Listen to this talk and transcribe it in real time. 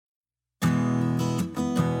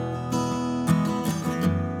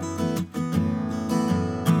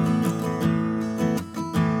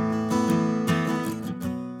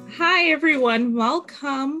everyone.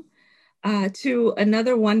 Welcome to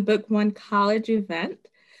another One Book, One College event.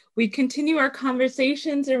 We continue our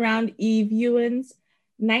conversations around Eve Ewing's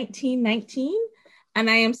 1919, and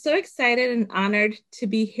I am so excited and honored to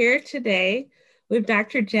be here today with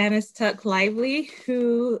Dr. Janice Tuck Lively,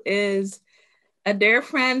 who is a dear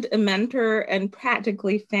friend, a mentor, and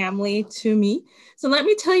practically family to me. So let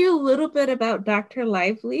me tell you a little bit about Dr.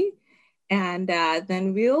 Lively, and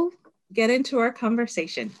then we'll get into our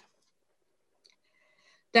conversation.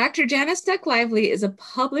 Dr. Janice Tuck Lively is a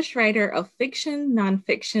published writer of fiction,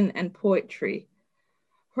 nonfiction, and poetry.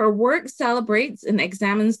 Her work celebrates and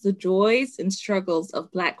examines the joys and struggles of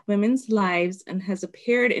Black women's lives and has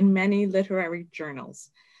appeared in many literary journals,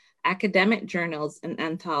 academic journals, and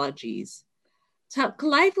anthologies. Tuck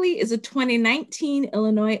Lively is a 2019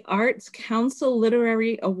 Illinois Arts Council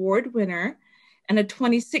Literary Award winner and a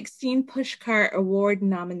 2016 Pushcart Award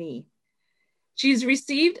nominee. She's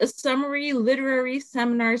received a Summary Literary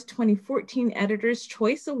Seminars 2014 Editor's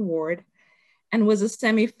Choice Award and was a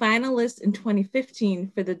semi-finalist in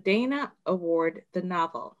 2015 for the Dana Award, the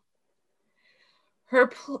novel. Her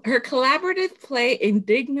collaborative play,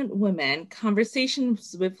 Indignant Women,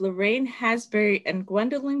 Conversations with Lorraine Hasbury and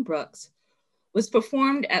Gwendolyn Brooks, was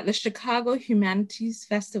performed at the Chicago Humanities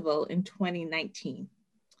Festival in 2019.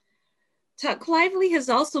 Tuck Lively has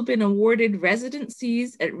also been awarded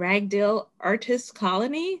residencies at Ragdale Artists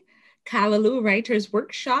Colony, Callaloo Writers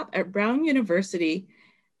Workshop at Brown University,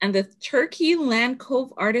 and the Turkey Land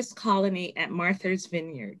Cove Artists Colony at Martha's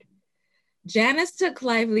Vineyard. Janice Tuck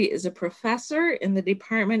Lively is a professor in the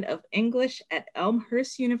Department of English at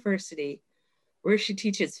Elmhurst University, where she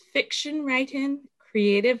teaches fiction writing,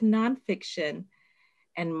 creative nonfiction,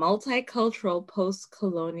 and multicultural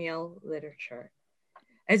post-colonial literature.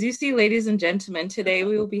 As you see, ladies and gentlemen, today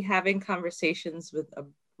we will be having conversations with a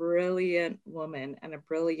brilliant woman and a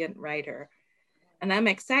brilliant writer, and I'm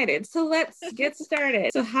excited. So let's get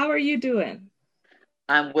started. So how are you doing?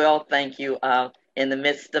 I'm well, thank you. In the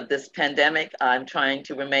midst of this pandemic, I'm trying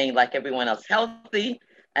to remain like everyone else, healthy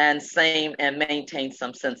and sane and maintain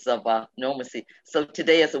some sense of normalcy. So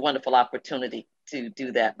today is a wonderful opportunity to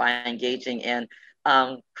do that by engaging in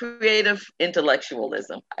creative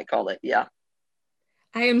intellectualism, I call it, yeah.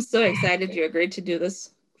 I am so excited you agreed to do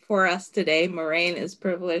this for us today. Moraine is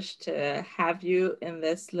privileged to have you in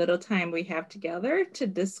this little time we have together to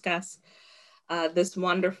discuss this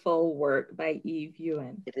wonderful work by Eve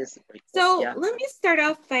Ewing. It is. So Let me start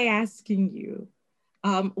off by asking you,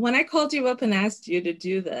 when I called you up and asked you to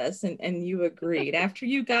do this and you agreed, after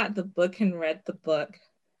you got the book and read the book,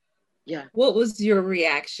 what was your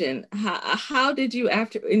reaction? How did you,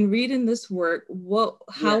 after in reading this work,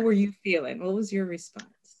 how were you feeling? What was your response?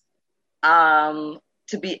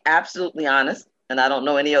 To be absolutely honest, and I don't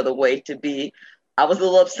know any other way to be, I was a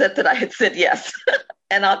little upset that I had said yes.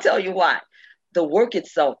 And I'll tell you why. The work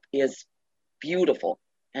itself is beautiful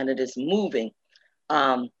and it is moving,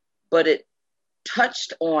 but it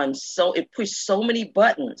pushed so many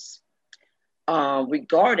buttons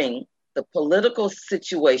regarding the political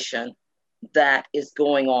situation that is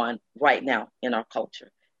going on right now in our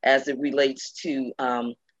culture as it relates to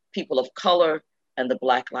people of color and the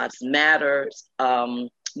Black Lives Matter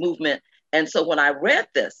movement. And so when I read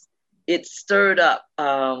this, it stirred up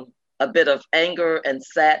a bit of anger and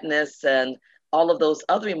sadness and all of those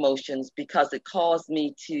other emotions, because it caused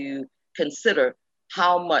me to consider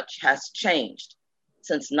how much has changed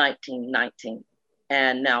since 1919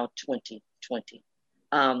 and now 2020.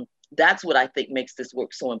 That's what I think makes this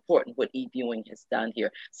work so important, what Eve Ewing has done here.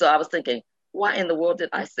 So I was thinking, why in the world did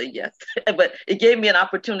I say yes? But it gave me an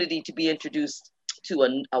opportunity to be introduced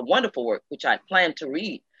to a wonderful work, which I planned to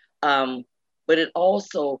read. But it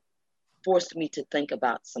also forced me to think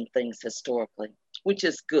about some things historically, which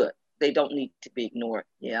is good. They don't need to be ignored.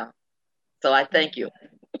 Yeah. So I thank you.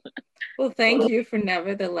 Well, thank you for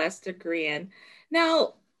nevertheless agreeing.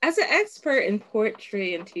 Now, as an expert in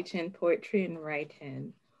poetry and teaching poetry and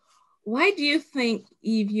writing, why do you think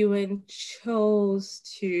Eve Ewing chose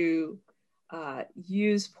to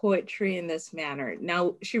use poetry in this manner?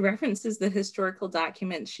 Now, she references the historical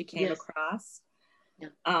documents she came across. Yeah.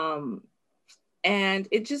 And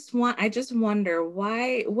I just wonder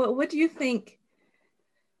why, what do you think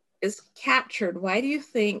is captured? Why do you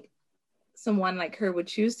think someone like her would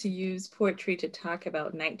choose to use poetry to talk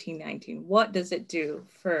about 1919? What does it do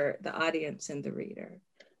for the audience and the reader?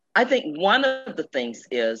 I think one of the things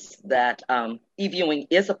is that Eve Ewing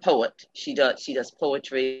is a poet. She does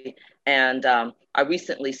poetry, and I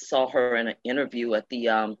recently saw her in an interview at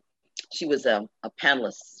the. She was a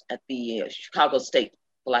panelist at the Chicago State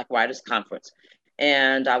Black Writers Conference,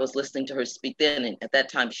 And I was listening to her speak then, and at that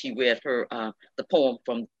time she read her the poem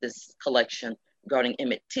from this collection regarding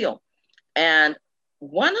Emmett Till. And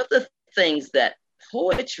one of the things that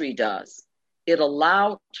poetry does, it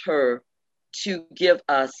allowed her to give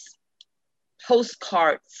us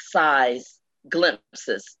postcard size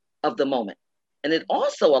glimpses of the moment. And it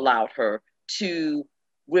also allowed her to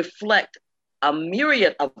reflect a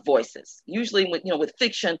myriad of voices. Usually with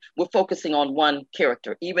fiction, we're focusing on one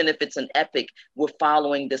character. Even if it's an epic, we're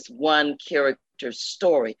following this one character's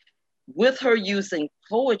story. With her using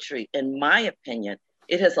poetry, in my opinion,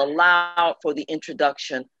 it has allowed for the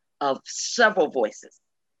introduction of several voices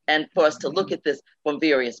and for us to look at this from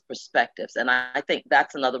various perspectives. And I think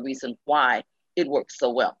that's another reason why it works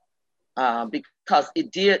so well, because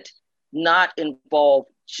it did not involve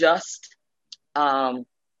just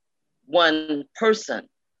one person.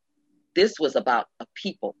 This was about a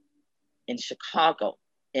people in Chicago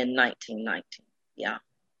in 1919. Yeah.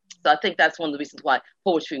 So I think that's one of the reasons why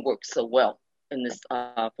poetry works so well in this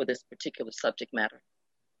for this particular subject matter.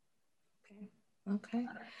 Okay.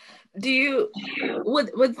 Do you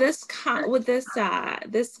with this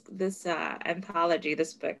anthology,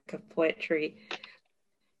 this book of poetry,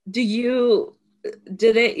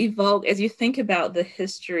 did it evoke, as you think about the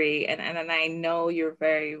history, and I know you're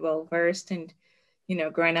very well versed in,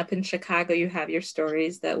 growing up in Chicago, you have your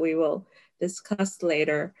stories that we will discuss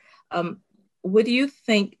later. What do you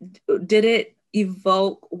think, did it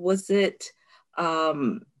evoke,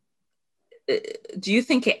 do you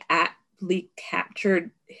think it aptly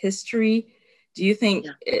captured history? Do you think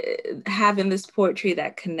having this poetry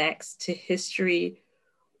that connects to history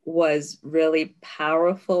was really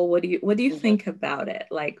powerful? What do you think about it?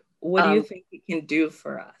 Like, what do you think it can do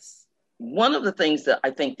for us? One of the things that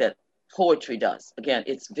I think that poetry does, again,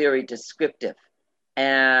 it's very descriptive.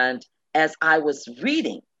 And as I was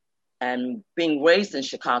reading and being raised in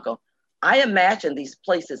Chicago, I imagine these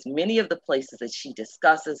places, many of the places that she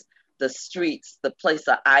discusses, the streets, the place,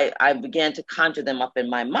 I began to conjure them up in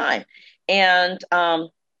my mind. And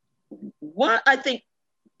what I think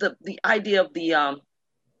the idea of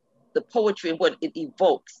the poetry and what it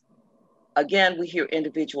evokes, again, we hear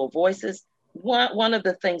individual voices. One of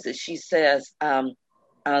the things that she says on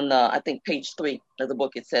I think page 3 of the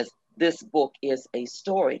book, it says, "This book is a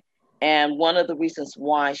story." And one of the reasons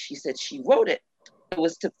why she said she wrote it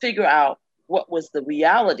was to figure out what was the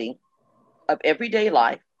reality of everyday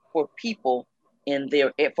life for people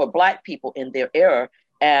for Black people in their era.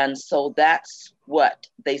 And so that's what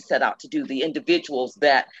they set out to do, the individuals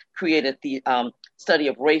that created the study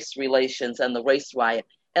of race relations and the race riot.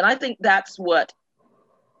 And I think that's what,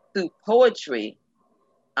 through poetry,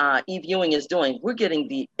 Eve Ewing is doing. We're getting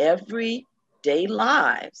the everyday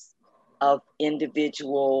lives of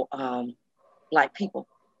individual Black people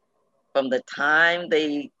from the time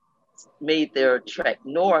they made their trek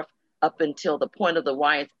north up until the point of the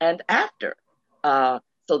riots and after.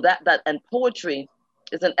 So that and poetry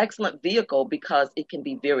is an excellent vehicle because it can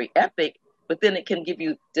be very epic, but then it can give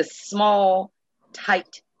you just small,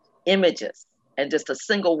 tight images and just a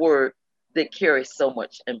single word that carries so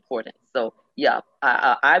much importance. So yeah,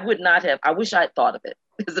 I would not have, I wish I had thought of it,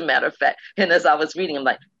 as a matter of fact. And as I was reading, I'm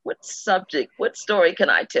like, what subject, what story can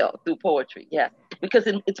I tell through poetry? Yeah, because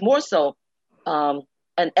it's more so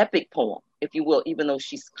an epic poem, if you will, even though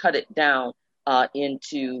she's cut it down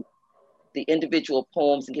into the individual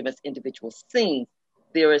poems and given us individual scenes,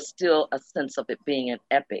 there is still a sense of it being an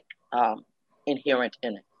epic inherent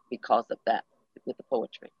in it because of that with the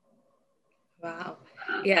poetry. Wow.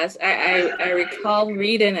 Yes, I recall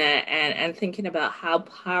reading it and thinking about how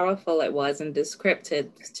powerful it was and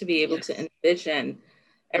descriptive to be able to envision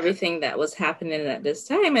everything that was happening at this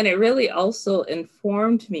time. And it really also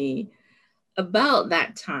informed me about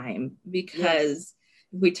that time, because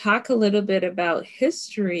we talk a little bit about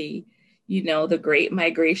history, the Great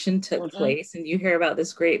Migration took place, and you hear about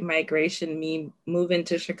this Great Migration, me moving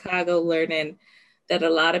to Chicago, learning that a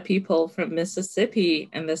lot of people from Mississippi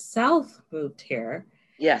and the South moved here.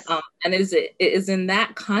 Yes. And it is in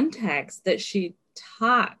that context that she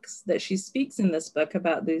speaks in this book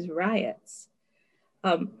about these riots.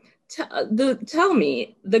 Tell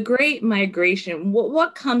me, the Great Migration,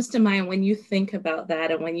 what comes to mind when you think about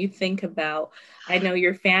that? And when you think about, I know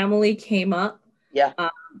your family came up. Yeah.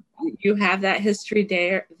 You have that history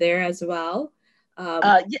there as well. Talk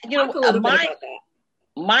a little bit about that.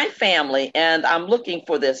 My family, and I'm looking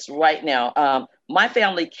for this right now, my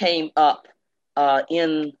family came up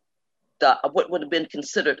in what would have been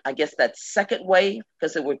considered, I guess, that second wave,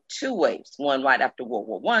 because there were two waves, one right after World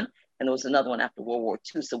War I, and there was another one after World War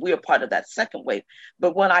II. So we are part of that second wave.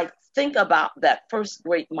 But when I think about that first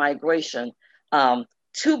Great Migration,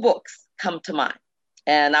 Two books come to mind.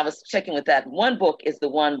 And I was checking with that. One book is the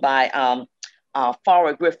one by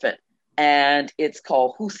Farrah Griffin, and it's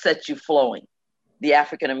called Who Set You Flowing? The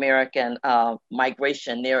African-American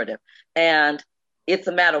migration narrative. And it's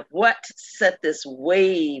a matter of what set this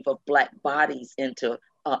wave of Black bodies into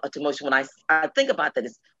motion. When I think about that,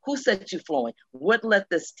 is who set you flowing? What let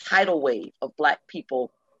this tidal wave of Black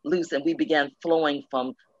people loose? And we began flowing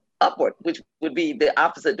from upward, which would be the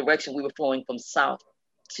opposite direction. We were flowing from south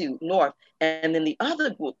to north. And then the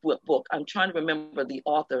other book, I'm trying to remember the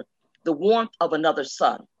author, The Warmth of Another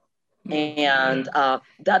Sun. Mm-hmm. And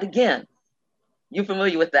that again, you're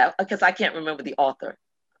familiar with that? Because I can't remember the author.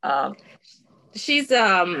 She's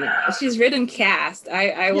written Cast.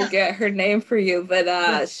 I will get her name for you, but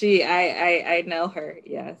I know her.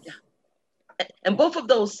 Yes. Yeah. And both of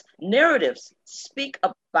those narratives speak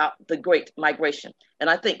about the Great Migration. And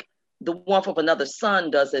I think The Warmth of Another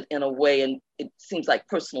Sun does it in a way, and it seems like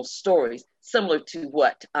personal stories, similar to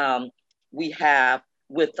what we have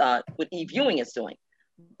with what Eve Ewing is doing.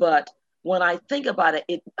 But when I think about it,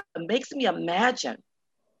 it makes me imagine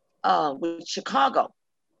with Chicago,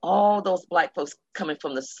 all those Black folks coming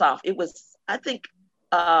from the South. It was, I think,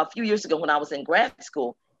 a few years ago when I was in grad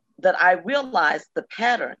school that I realized the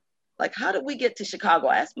pattern. Like, how did we get to Chicago?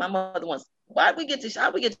 I asked my mother once, how did we get to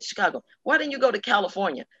Chicago? Why didn't you go to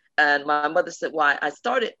California? And my mother said, why? I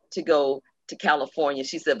started to go to California.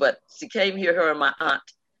 She said, but she came here, her and my aunt,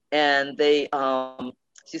 and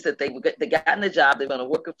she said they got in the job. They're going to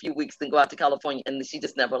work a few weeks, then go out to California, and she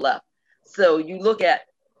just never left. So you look at,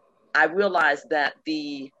 I realized that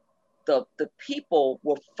the people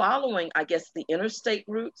were following, I guess, the interstate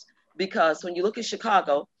routes, because when you look at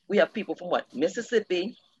Chicago, we have people from what?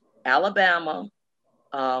 Mississippi, Alabama,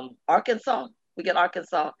 Arkansas. We get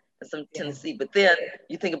Arkansas and some Tennessee, but then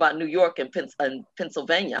you think about New York and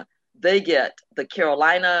Pennsylvania. They get the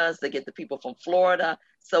Carolinas, they get the people from Florida.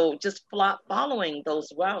 So just following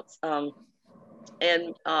those routes,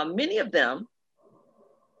 and many of them,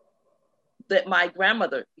 that my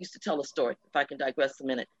grandmother used to tell a story, if I can digress a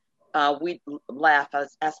minute. We'd laugh. I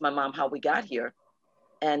asked my mom how we got here.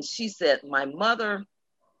 And she said, my mother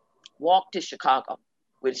walked to Chicago,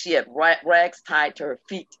 where she had rags tied to her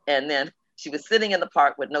feet. And then she was sitting in the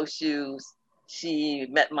park with no shoes. She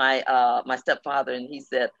met my stepfather, and he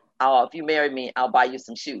said, if you marry me, I'll buy you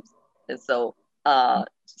some shoes. And so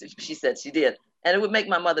she said she did. And it would make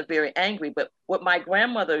my mother very angry. But what my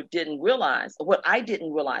grandmother didn't realize, or what I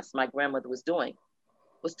didn't realize my grandmother was doing,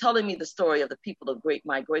 was telling me the story of the people of Great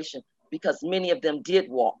Migration, because many of them did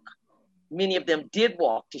walk. Many of them did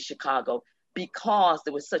walk to Chicago because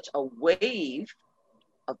there was such a wave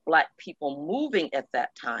of Black people moving at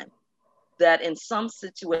that time that in some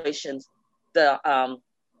situations,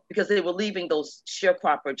 because they were leaving those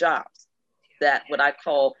sharecropper jobs, that what I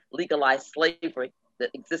call legalized slavery, that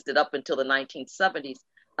existed up until the 1970s.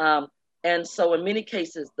 And so in many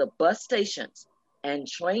cases, the bus stations and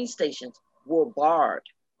train stations were barred,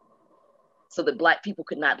 so that Black people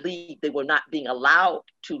could not leave. They were not being allowed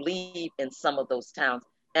to leave in some of those towns.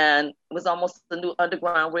 And it was almost the new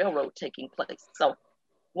Underground Railroad taking place. So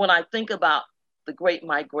when I think about the Great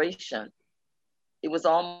Migration, it was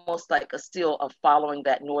almost like still following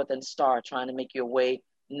that Northern Star, trying to make your way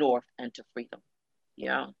north and to freedom.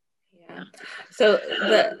 Yeah. Yeah. So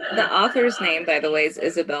the author's name, by the way, is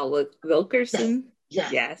Isabel Wilkerson.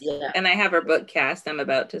 Yes. Yeah. And I have her book Cast I'm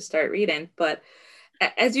about to start reading. But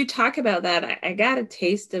as you talk about that, I got a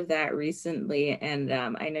taste of that recently. And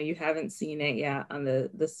I know you haven't seen it yet, on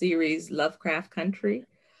the series Lovecraft Country,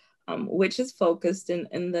 which is focused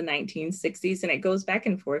in the 1960s. And it goes back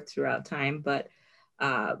and forth throughout time. But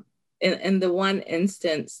in the one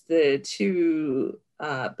instance, the two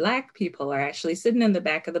Black people are actually sitting in the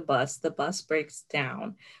back of the bus. The bus breaks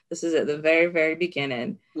down. This is at the very, very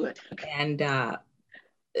beginning. Good. And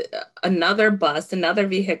another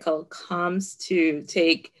vehicle comes to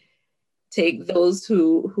take those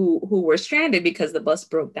who were stranded because the bus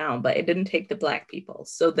broke down, but it didn't take the Black people.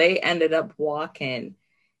 So they ended up walking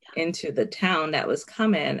into the town that was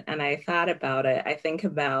coming. And I thought about it. I think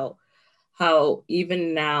about how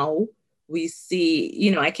even now, we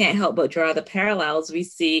see, I can't help but draw the parallels. We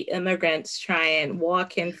see immigrants try and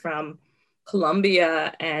walk in from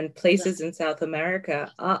Colombia and places in South America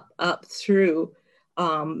up through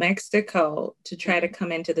Mexico to try to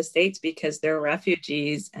come into the States because they're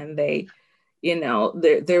refugees, and they're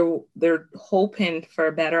hoping for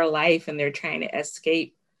a better life, and they're trying to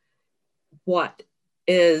escape what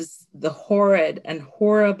is the horrid and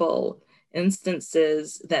horrible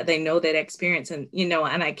instances that they know they'd experience. And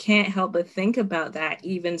I can't help but think about that.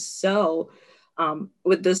 Even so,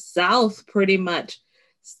 with the South pretty much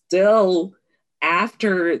still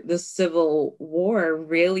after the Civil War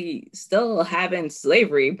really still having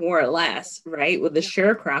slavery more or less, right? With the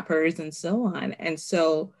sharecroppers and so on. And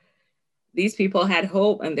so these people had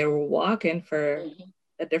hope and they were walking for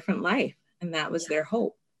a different life. And that was their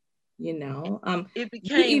hope, you know. It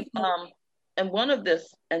became, and one of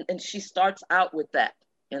this, and she starts out with that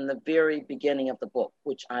in the very beginning of the book,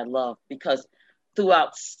 which I love, because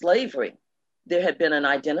throughout slavery, there had been an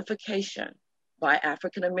identification by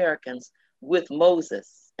African Americans with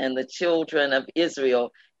Moses and the children of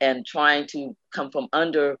Israel and trying to come from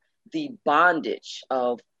under the bondage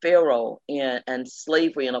of Pharaoh and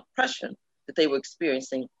slavery and oppression that they were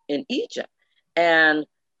experiencing in Egypt. And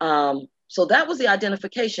so that was the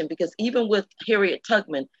identification, because even with Harriet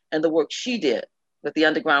Tubman and the work she did with the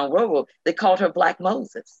Underground Railroad, they called her Black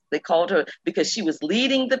Moses. They called her because she was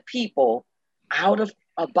leading the people out of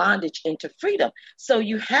a bondage into freedom. So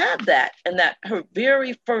you have that, and that her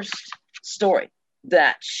very first story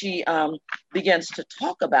that she begins to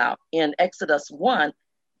talk about in Exodus 1,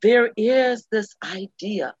 there is this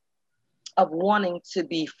idea of wanting to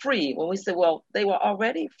be free. When we say, well, they were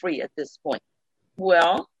already free at this point.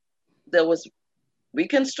 Well, there was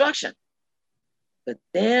Reconstruction, but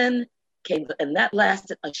then came, and that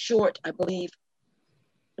lasted a short, I believe,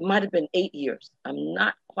 it might have been 8 years. I'm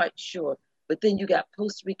not quite sure. But then you got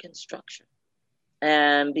post-Reconstruction.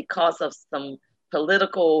 And because of some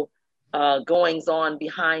political goings on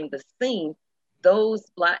behind the scene, those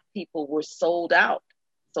Black people were sold out.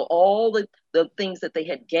 So all the things that they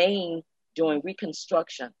had gained during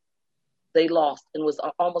Reconstruction, they lost, and was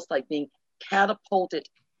almost like being catapulted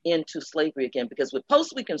into slavery again. Because with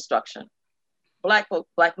post-Reconstruction, Black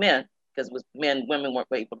men, because it was men, women weren't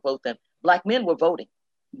able to vote then, Black men were voting.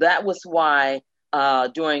 That was why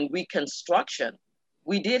during Reconstruction,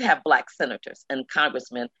 we did have Black senators and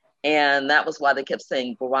congressmen. And that was why they kept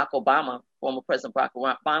saying Barack Obama, former President Barack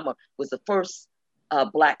Obama, was the first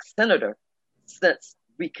Black senator since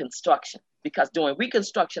Reconstruction. Because during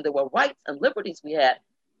Reconstruction, there were rights and liberties we had,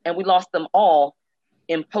 and we lost them all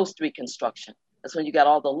in post-Reconstruction. That's when you got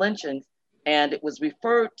all the lynchings, and it was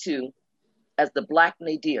referred to as the Black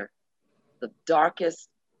Nadir, the darkest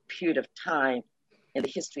period of time in the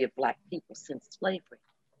history of Black people since slavery.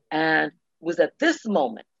 And it was at this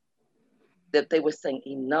moment that they were saying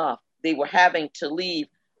enough. They were having to leave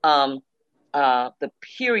the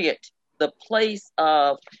period, the place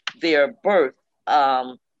of their birth,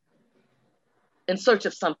 in search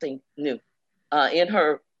of something new.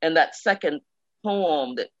 In that second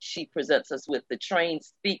poem that she presents us with, The Train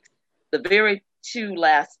Speaks, the very three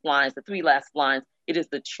last lines, it is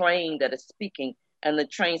the train that is speaking. And the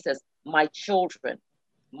train says, "My children,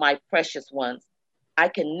 my precious ones, I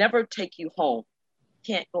can never take you home.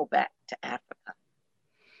 Can't go back to Africa.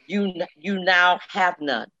 You now have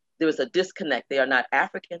none." There is a disconnect. They are not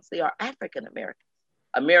Africans. They are African Americans,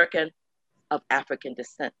 American of African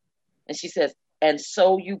descent. And she says, "And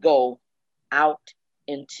so you go out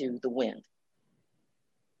into the wind."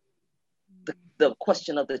 The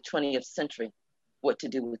question of the 20th century, what to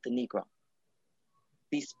do with the Negro.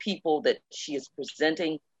 These people that she is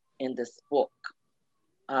presenting in this book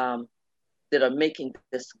that are making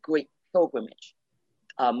this great pilgrimage,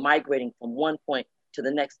 migrating from one point to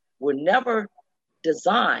the next, were never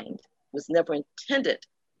designed, was never intended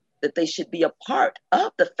that they should be a part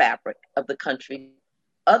of the fabric of the country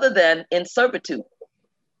other than in servitude.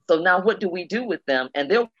 So now what do we do with them? And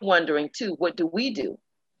they're wondering too, what do we do?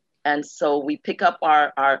 And so we pick up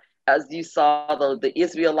our as you saw, the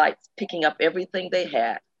Israelites picking up everything they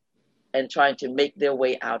had and trying to make their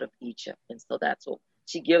way out of Egypt. And so that's what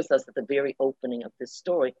she gives us at the very opening of this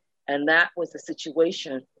story. And that was the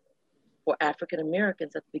situation for African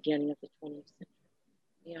Americans at the beginning of the 20th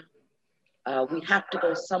century. Yeah. We have to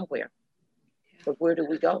go somewhere. But where do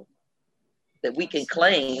we go? That we can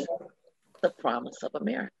claim the promise of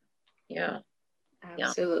America. Yeah.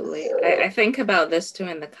 Absolutely. I think about this too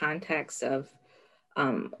in the context of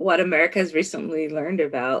what America has recently learned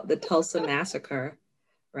about the Tulsa Massacre,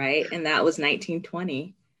 right? And that was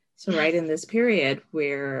 1920. So right in this period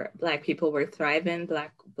where Black people were thriving,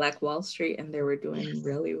 Black Wall Street, and they were doing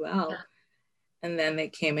really well. And then they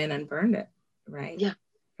came in and burned it, right? Yeah.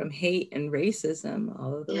 From hate and racism,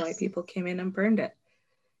 all of the white people came in and burned it,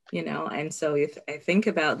 you know? And so if I think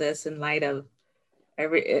about this in light of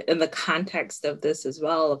in the context of this as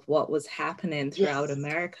well, of what was happening throughout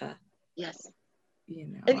America. Yes. You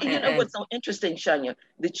know, and you know what's so interesting, Shanya,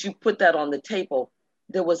 that you put that on the table.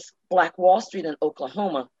 There was Black Wall Street in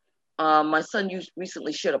Oklahoma. My son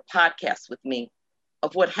recently shared a podcast with me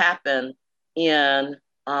of what happened in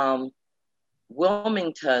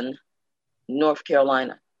Wilmington, North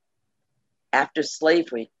Carolina. After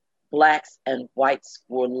slavery, Blacks and whites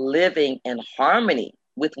were living in harmony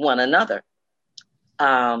with one another.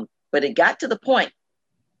 But it got to the point,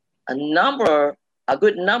 a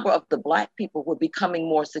good number of the Black people were becoming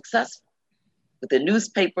more successful with their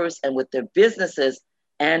newspapers and with their businesses.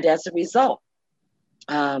 And as a result,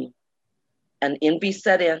 an envy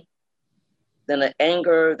set in, then an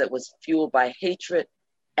anger that was fueled by hatred.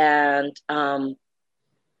 And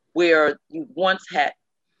where you once had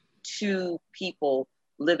two people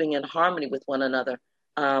living in harmony with one another,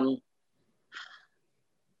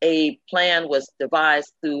 a plan was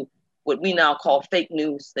devised through what we now call fake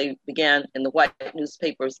news. They began in the white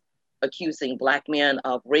newspapers accusing Black men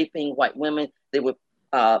of raping white women. They were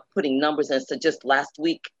putting numbers in. So just last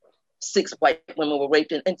week, 6 white women were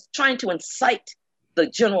raped, and trying to incite the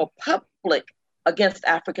general public against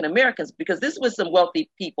African Americans, because this was some wealthy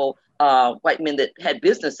people, white men that had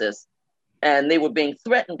businesses, and they were being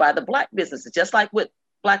threatened by the Black businesses, just like with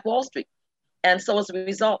Black Wall Street. And so as a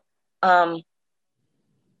result,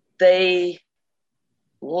 they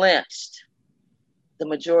lynched the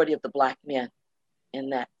majority of the Black men in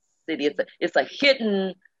that city. It's a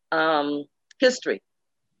hidden history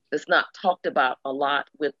that's not talked about a lot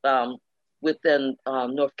within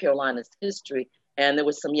North Carolina's history. And there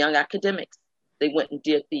was some young academics. They went and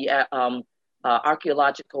did the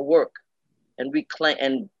archaeological work and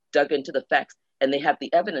dug into the facts, and they have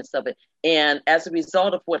the evidence of it. And as a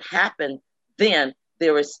result of what happened then,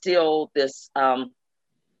 there is still this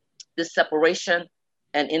separation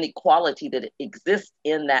and inequality that exists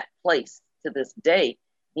in that place to this day,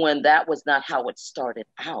 when that was not how it started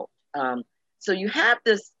out. So you have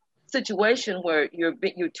this situation where you're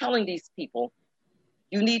telling these people,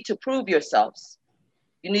 you need to prove yourselves,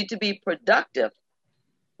 you need to be productive,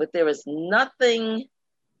 but there is nothing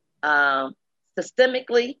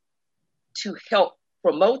systemically to help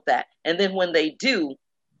promote that. And then when they do,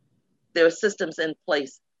 there are systems in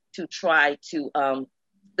place to try to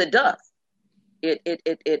that does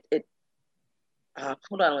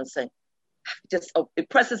hold on one second, it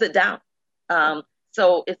presses it down.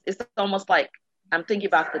 So it's almost like I'm thinking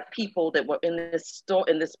about the people that were in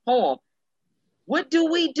this poem. What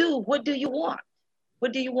do we do? What do you want?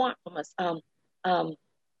 What do you want from us?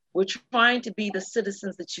 We're trying to be the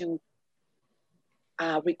citizens that you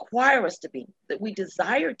require us to be, that we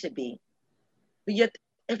desire to be, but yet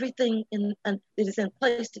everything that is in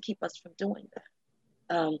place to keep us from doing that.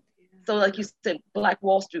 So like you said, Black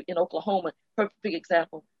Wall Street in Oklahoma, perfect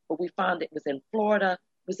example, but we found it was in Florida,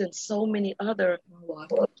 it was in so many other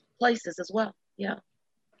places as well. Yeah.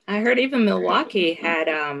 I heard even Milwaukee had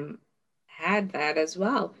that as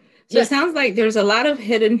well. So yes. It sounds like there's a lot of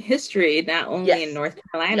hidden history, not only yes. in North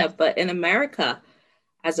Carolina, yes. but in America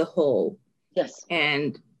as a whole. Yes.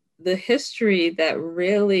 And the history that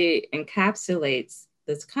really encapsulates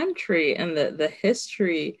this country and the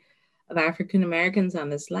history of African Americans on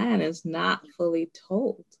this land is not fully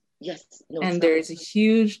told. Yes. No, and there's a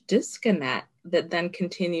huge disconnect that then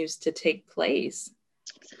continues to take place.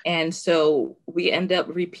 And so we end up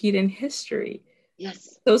repeating history.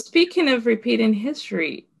 Yes. So speaking of repeating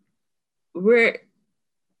history,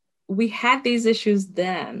 we had these issues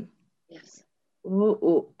then. Yes.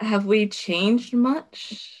 Have we changed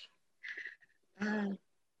much?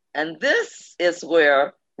 And this is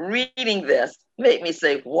where reading this made me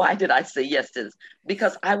say, why did I say yes to this?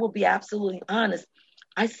 Because I will be absolutely honest.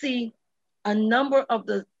 I see a number of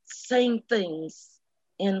the same things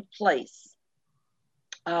in place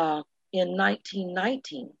in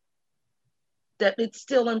 1919 that it's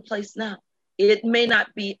still in place now. It may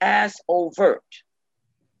not be as overt,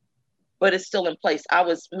 but it's still in place. I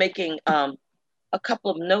was making a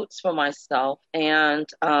couple of notes for myself, and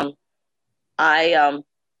I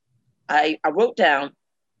wrote down,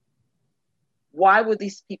 why were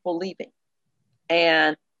these people leaving?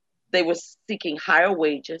 And they were seeking higher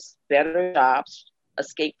wages, better jobs,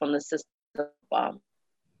 escape from the system of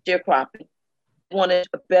sharecropping, wanted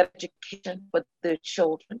a better education for their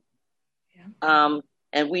children. Yeah.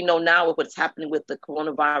 And we know now with what's happening with the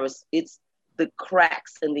coronavirus, it's the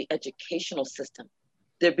cracks in the educational system.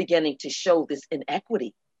 They're beginning to show this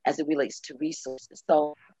inequity as it relates to resources.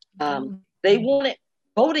 So they wanted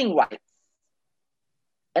voting rights.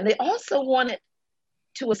 And they also wanted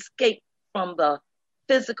to escape from the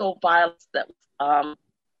physical violence that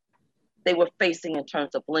they were facing in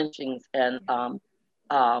terms of lynchings and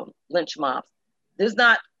lynch mobs. There's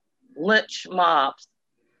not lynch mobs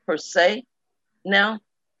per se now,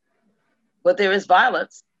 but there is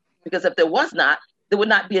violence, because if there was not, there would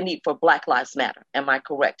not be a need for Black Lives Matter. Am I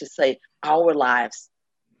correct to say our lives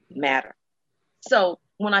matter? So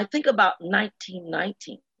when I think about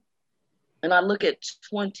 1919 and I look at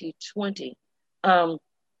 2020,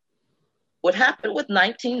 what happened with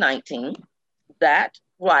 1919, that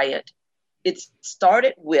riot, it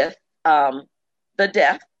started with the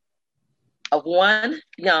death of one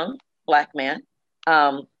young Black man.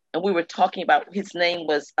 And we were talking about, his name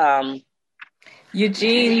was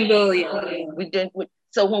Eugene Williams.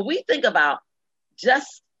 So when we think about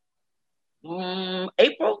just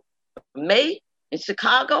April, May in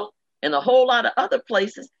Chicago, and a whole lot of other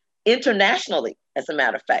places, internationally, as a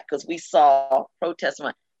matter of fact, because we saw protests.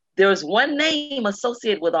 There's one name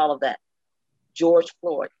associated with all of that, George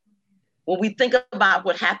Floyd. When we think about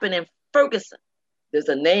what happened in Ferguson, there's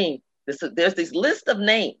a name, there's this list of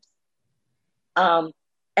names. And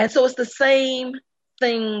so it's the same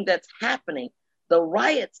thing that's happening. The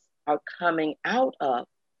riots are coming out of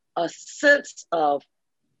a sense of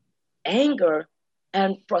anger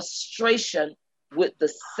and frustration with the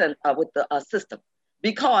system,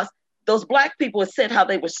 because those Black people said how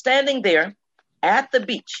they were standing there at the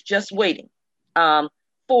beach just waiting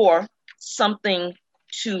for something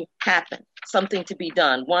to happen, something to be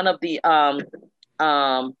done. One of the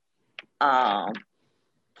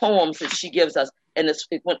poems that she gives us in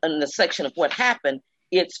the section of what happened,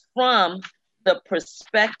 it's from the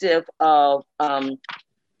perspective of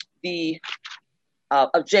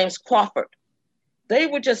James Crawford. They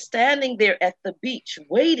were just standing there at the beach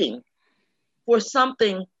waiting for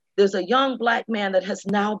something. There's a young Black man that has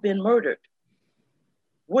now been murdered.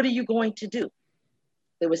 What are you going to do?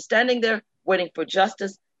 They were standing there waiting for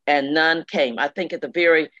justice, and none came. I think at the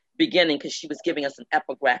very beginning, because she was giving us an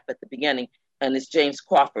epigraph at the beginning, and as James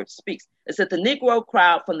Crawford speaks, it said, the Negro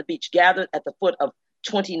crowd from the beach gathered at the foot of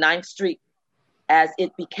 29th Street as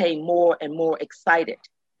it became more and more excited.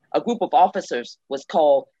 A group of officers was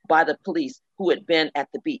called by the police who had been at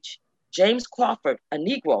the beach. James Crawford, a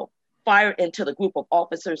Negro, fired into the group of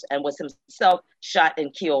officers and was himself shot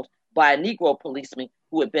and killed by a Negro policeman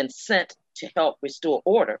who had been sent to help restore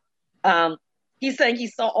order. He's saying he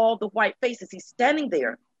saw all the white faces. He's standing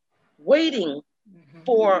there waiting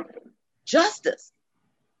for justice,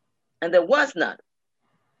 and there was none.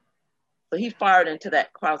 So he fired into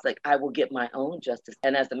that crowd, like, I will get my own justice.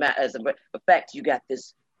 And as a fact, you got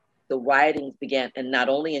this, the riotings began, and not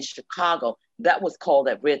only in Chicago, that was called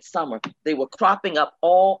that Red Summer. They were cropping up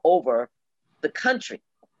all over the country.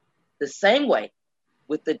 The same way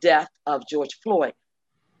with the death of George Floyd.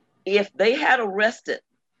 If they had arrested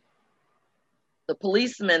the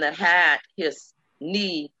policeman that had his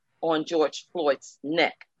knee on George Floyd's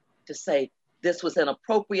neck to say this was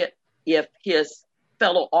inappropriate, if his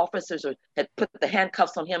fellow officers had put the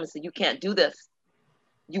handcuffs on him and said, you can't do this,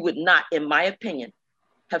 you would not, in my opinion,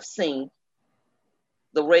 have seen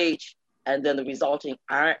the rage and then the resulting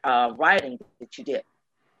rioting that you did.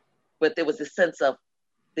 But there was a sense of,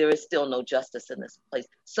 there is still no justice in this place.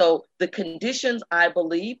 So the conditions, I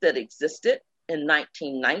believe, that existed in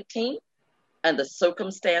 1919 and the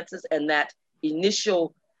circumstances and that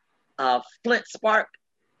initial flint spark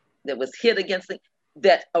that was hit against it,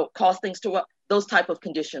 that caused things to erupt, those type of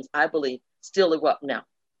conditions, I believe, still erupt now.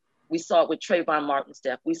 We saw it with Trayvon Martin's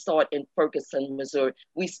death. We saw it in Ferguson, Missouri.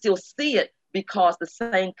 We still see it because the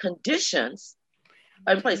same conditions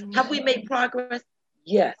are in place. Have we made progress?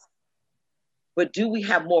 Yes. But do we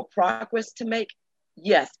have more progress to make?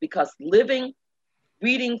 Yes, because reading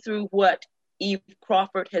through what Eve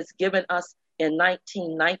Crawford has given us in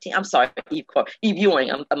 1919, I'm sorry, Eve Ewing,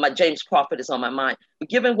 my James Crawford is on my mind. But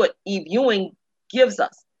given what Eve Ewing gives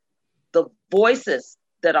us, the voices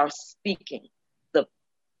that are speaking, the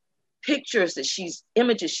pictures that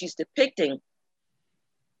images she's depicting,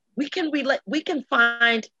 we can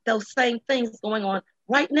find those same things going on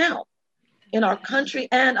right now in our country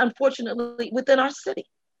and unfortunately within our city.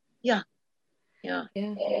 Yeah. I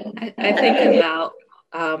think about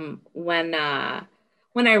when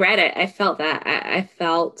I read it, I felt that I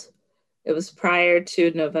felt it was prior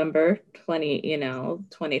to November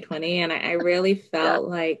 2020, and I really felt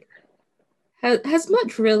like has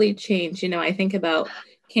much really changed. I think about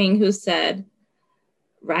King, who said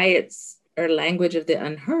riots are language of the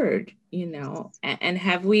unheard. And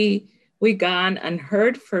have we gone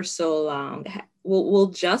unheard for so long?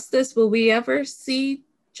 Will we ever see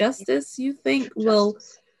justice, you think? Will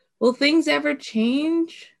things ever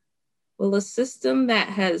change? Will a system that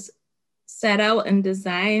has set out and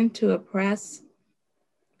designed to oppress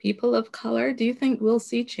people of color, do you think we'll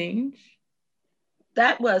see change?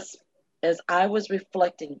 That was, as I was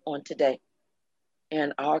reflecting on today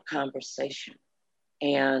in our conversation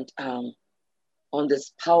and on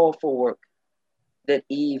this powerful work that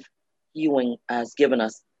Eve Ewing has given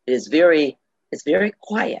us, it is very It's very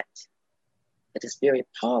quiet. It is very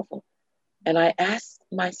powerful. And I asked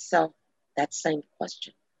myself that same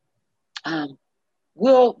question.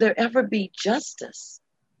 Will there ever be justice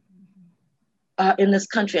in this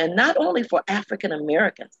country? And not only for African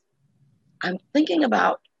Americans. I'm thinking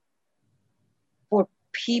about for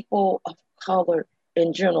people of color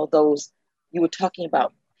in general, those you were talking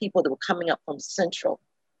about, people that were coming up from Central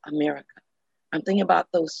America. I'm thinking about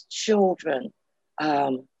those children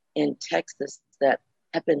in Texas that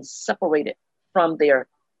have been separated from their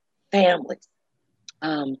families,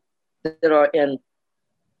 that are in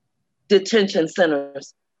detention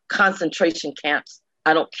centers, concentration camps.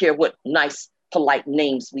 I don't care what nice, polite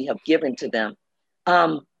names we have given to them.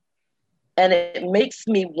 And it makes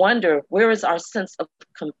me wonder, where is our sense of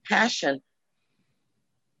compassion?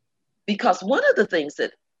 Because one of the things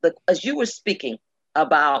that, as you were speaking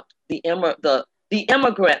about the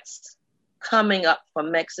immigrants coming up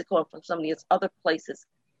from Mexico and from some of these other places,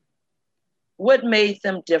 what made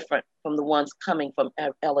them different from the ones coming from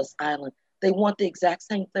Ellis Island? They want the exact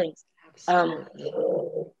same things.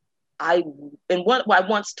 I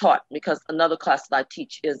once taught, because another class that I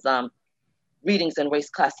teach is readings in race,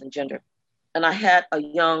 class, and gender. And I had a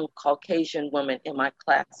young Caucasian woman in my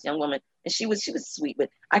class, young woman, and she was sweet, but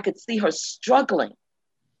I could see her struggling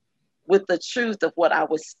with the truth of what I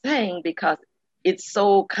was saying because it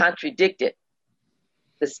so contradicted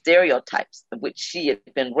the stereotypes of which she had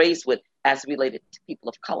been raised with as related to people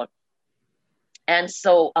of color. And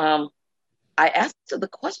so I asked her the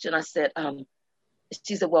question. I said,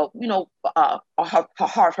 she said, well,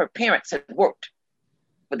 her parents had worked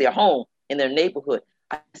for their home in their neighborhood.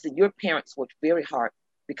 I said, your parents worked very hard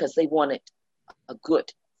because they wanted a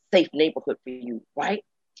good, safe neighborhood for you, right?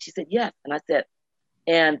 She said, yes. And I said,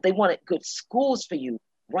 and they wanted good schools for you,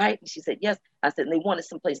 right? And she said, yes. I said, and they wanted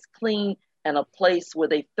someplace clean and a place where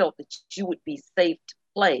they felt that you would be safe to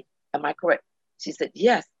play. Am I correct? She said,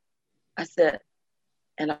 yes. I said,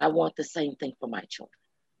 and I want the same thing for my children.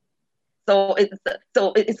 So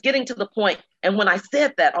it's getting to the point. And when I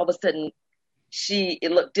said that, all of a sudden,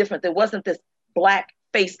 it looked different. There wasn't this black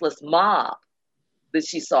faceless mob that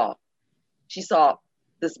she saw. She saw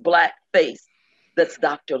this black face that's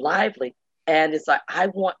Dr. Lively. And it's like, I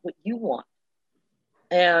want what you want.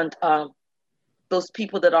 And those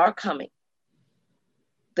people that are coming,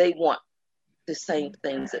 they want the same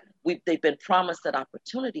things. They've been promised that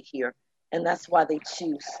opportunity here, and that's why they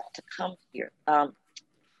choose to come here.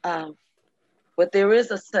 But there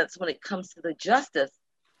is a sense when it comes to the justice.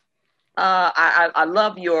 I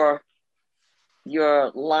love your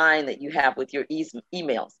line that you have with your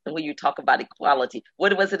emails and when you talk about equality.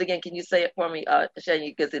 What was it again? Can you say it for me,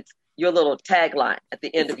 Shanya? Because it's your little tagline at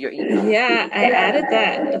the end of your email. Yeah, I added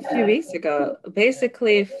that a few weeks ago.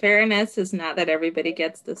 Basically, fairness is not that everybody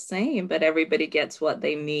gets the same, but everybody gets what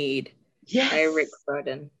they need. Yes. By Rick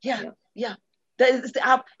Burden. Yeah.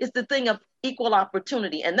 That is the thing of equal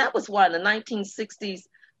opportunity. And that was why in the 1960s,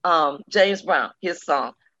 James Brown, his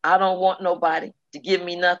song, I don't want nobody to give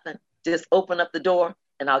me nothing. Just open up the door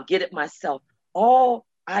and I'll get it myself. All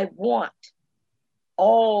I want,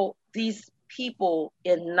 all these people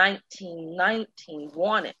in 1919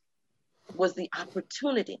 wanted was the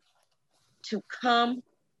opportunity to come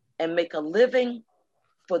and make a living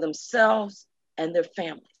for themselves and their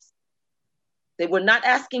families. They were not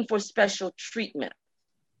asking for special treatment.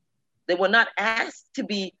 They were not asked to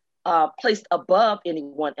be placed above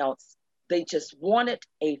anyone else. They just wanted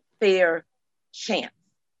a fair chance.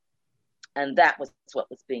 And that was what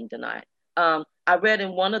was being denied. I read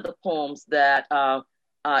in one of the poems that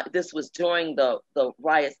this was during the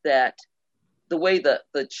riots, that the way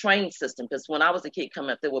the train system, because when I was a kid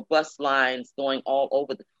coming up, there were bus lines going all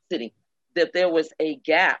over the city, that there was a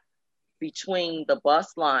gap between the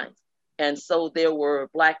bus lines. And so there were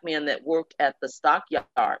Black men that worked at the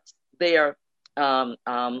stockyards there in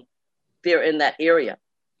that area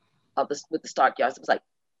with the stockyards. It was like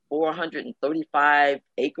 435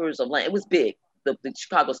 acres of land. It was big, the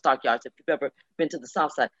Chicago stockyards, if you've ever been to the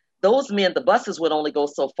South Side. Those men, the buses would only go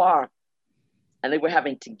so far, and they were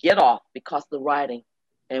having to get off because of the rioting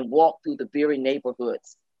and walk through the very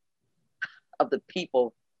neighborhoods of the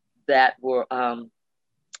people that were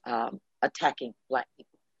attacking Black people.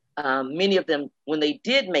 Many of them, when they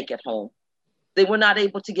did make it home, they were not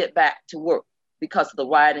able to get back to work because of the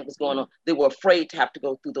rioting was going on. They were afraid to have to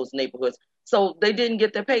go through those neighborhoods. So they didn't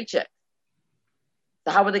get their paycheck.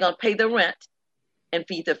 So how are they going to pay their rent and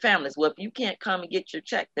feed their families? Well, if you can't come and get your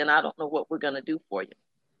check, then I don't know what we're going to do for you.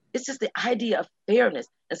 It's just the idea of fairness.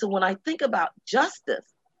 And so when I think about justice,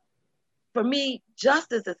 for me,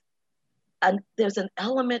 justice is, there's an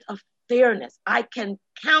element of fairness. I can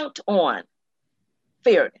count on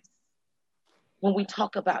fairness when we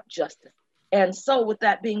talk about justice. And so with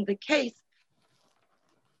that being the case,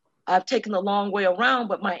 I've taken a long way around,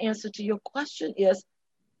 but my answer to your question is,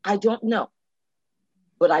 I don't know.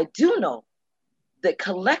 But I do know that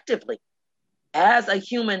collectively, as a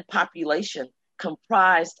human population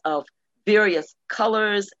comprised of various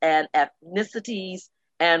colors and ethnicities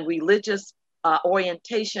and religious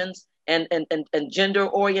orientations and gender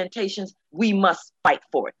orientations, we must fight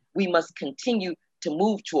for it. We must continue to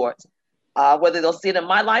move towards. Whether they'll see it in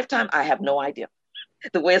my lifetime, I have no idea.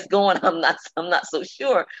 The way it's going, I'm not so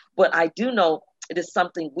sure. But I do know it is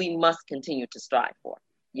something we must continue to strive for.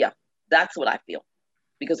 Yeah, that's what I feel.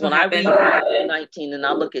 Because when I read 19 and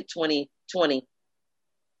I look at 2020,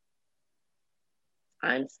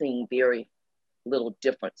 I'm seeing very little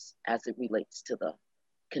difference as it relates to the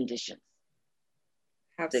conditions.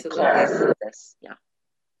 Absolutely. That cause this. Yeah.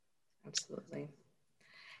 Absolutely.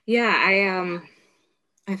 Yeah,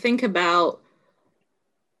 I think about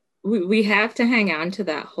we have to hang on to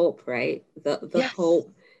that hope, right? The yes.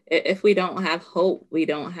 Hope. If we don't have hope, we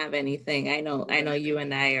don't have anything. I know you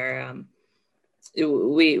and I are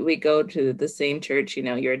we go to the same church, you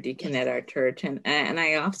know, you're a deacon yes. at our church. And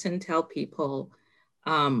I often tell people,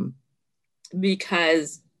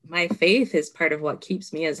 because my faith is part of what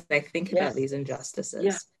keeps me as I think yes. about these injustices,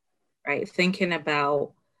 yeah. right? Thinking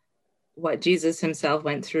about what Jesus himself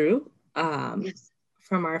went through yes.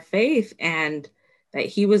 from our faith, and that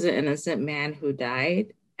he was an innocent man who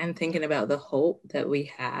died, and thinking about the hope that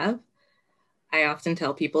we have. I often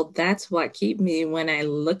tell people that's what keeps me when I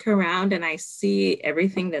look around and I see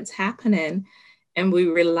everything that's happening and we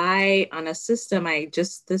rely on a system.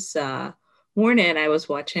 This morning I was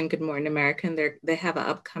watching Good Morning America, and they have an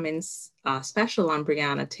upcoming special on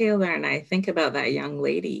Breonna Taylor. And I think about that young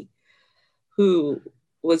lady who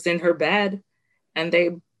was in her bed and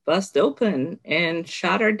they bust open and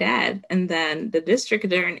shot her dead. And then the district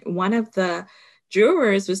attorney, one of the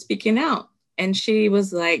jurors, was speaking out, and she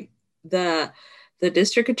was like, the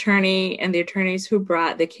district attorney and the attorneys who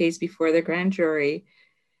brought the case before the grand jury,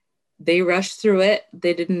 they rushed through it.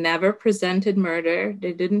 They never presented murder.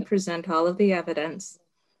 They didn't present all of the evidence.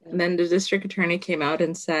 And then the district attorney came out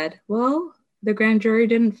and said, well, the grand jury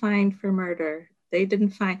didn't find for murder. They didn't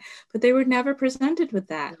find, but they were never presented with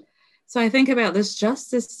that. So I think about this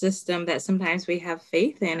justice system that sometimes we have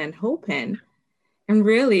faith in and hope in. And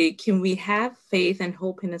really, can we have faith and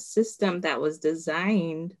hope in a system that wasn't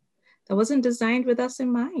designed with us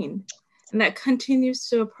in mind, and that continues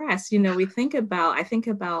to oppress? You know, I think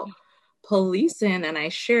about policing, and I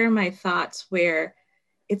share my thoughts where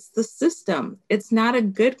it's the system. It's not a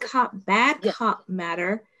good cop, bad cop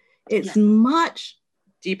matter. It's much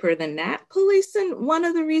deeper than that. Policing, one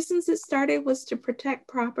of the reasons it started was to protect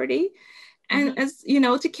property and, as you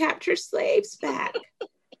know, to capture slaves back.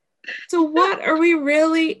 So what are we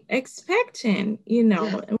really expecting? You know,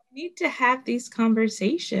 and we need to have these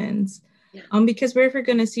conversations because if we're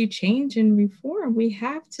going to see change and reform, we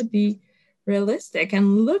have to be realistic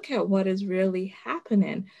and look at what is really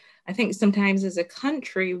happening. I think sometimes as a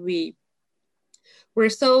country, we're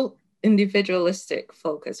so individualistic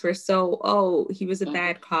focused. We're so, oh, he was a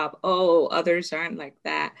bad cop. Oh, others aren't like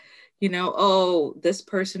that. You know, oh, this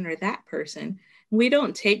person or that person. We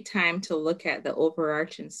don't take time to look at the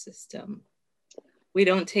overarching system. We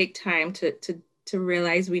don't take time to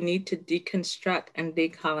realize we need to deconstruct and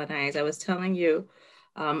decolonize. I was telling you,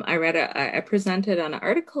 I presented an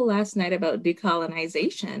article last night about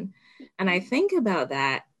decolonization. And I think about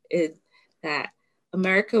that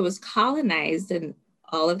America was colonized, and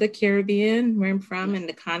all of the Caribbean, where I'm from, and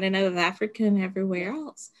the continent of Africa and everywhere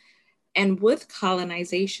else. And with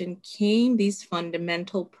colonization came these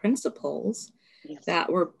fundamental principles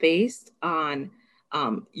that were based on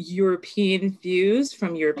European views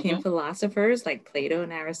from European philosophers like Plato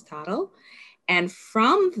and Aristotle. And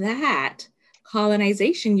from that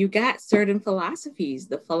colonization, you got certain philosophies,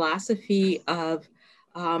 the philosophy of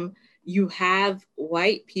you have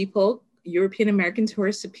white people, European Americans, who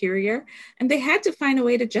are superior, and they had to find a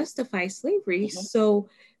way to justify slavery. So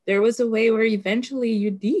there was a way where eventually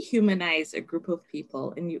you dehumanize a group of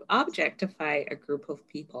people and you objectify a group of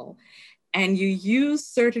people. And you use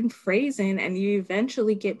certain phrasing and you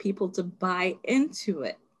eventually get people to buy into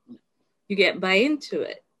it. You get buy into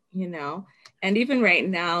it, you know? And even right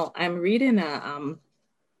now, I'm reading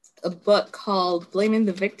a book called Blaming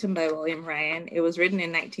the Victim by William Ryan. It was written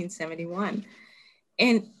in 1971.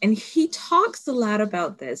 And he talks a lot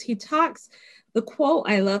about this. The quote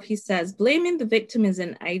I love, he says, blaming the victim is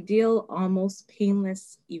an ideal, almost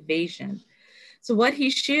painless evasion. So what he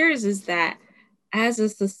shares is that as a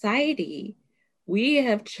society, we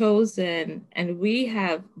have chosen and we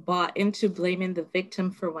have bought into blaming the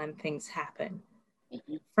victim for when things happen.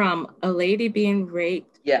 Mm-hmm. From a lady being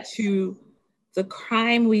raped to the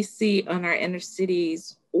crime we see on our inner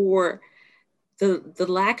cities, or the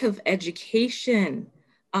lack of education,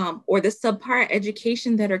 or the subpar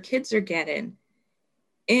education that our kids are getting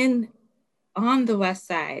on the West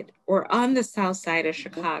Side or on the South Side of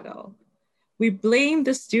Chicago. We blame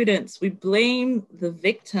the students, we blame the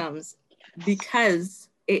victims because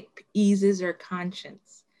it eases our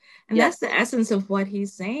conscience. And that's the essence of what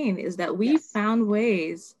he's saying, is that we found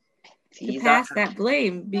ways to pass that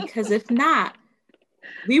blame, because if not,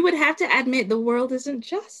 we would have to admit the world isn't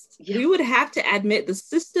just. We would have to admit the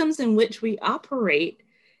systems in which we operate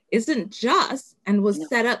isn't just and was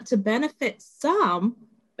set up to benefit some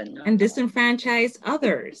and disenfranchise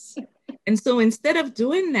others. And so instead of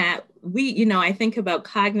doing that, I think about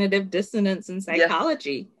cognitive dissonance in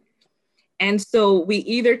psychology. And so we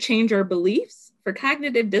either change our beliefs. For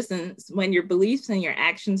cognitive dissonance, when your beliefs and your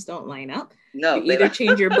actions don't line up, you either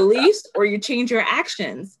change your beliefs or you change your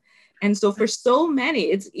actions. And so for so many,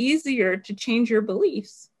 it's easier to change your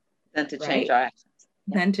beliefs than to change our actions.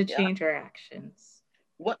 Change our actions.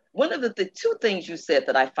 One of the two things you said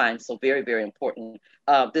that I find so very, very important,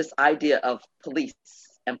 this idea of police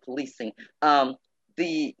and policing.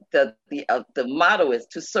 The motto is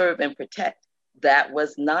to serve and protect. That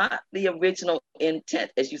was not the original intent.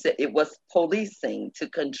 As you said, it was policing, to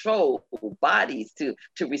control bodies, to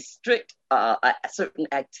restrict certain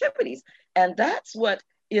activities. And that's what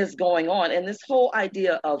is going on. And this whole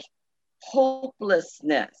idea of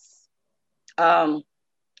hopelessness.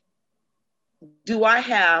 Do I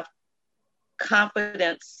have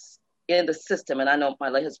confidence in the system? And I know my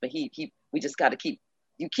late husband, we just got to keep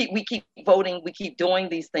voting, we keep doing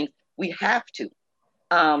these things. We have to,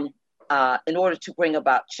 in order to bring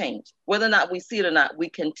about change. Whether or not we see it or not, we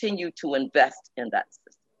continue to invest in that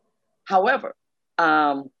system. However,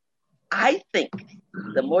 I think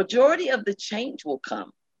the majority of the change will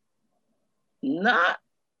come not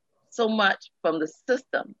so much from the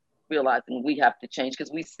system realizing we have to change,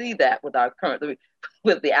 because we see that with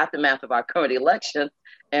with the aftermath of our current election,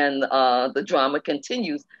 and the drama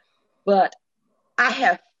continues. But I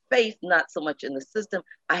have faith not so much in the system,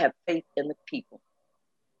 I have faith in the people.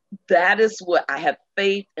 That is what I have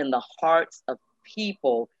faith in, the hearts of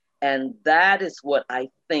people, and that is what I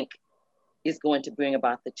think is going to bring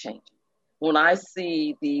about the change. When I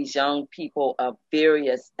see these young people of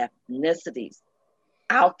various ethnicities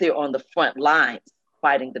out there on the front lines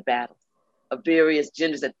fighting the battles, of various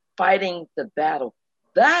genders and fighting the battle,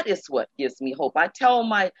 that is what gives me hope. I tell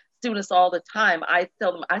my students all the time, I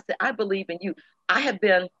tell them, I say, I believe in you. I've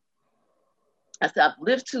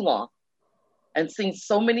lived too long and seen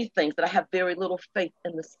so many things that I have very little faith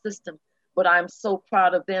in the system, but I'm so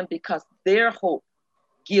proud of them because their hope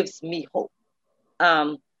gives me hope.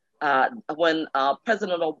 When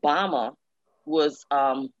President Obama was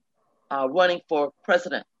running for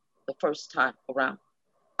president the first time around,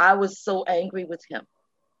 I was so angry with him.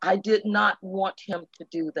 I did not want him to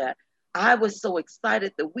do that. I was so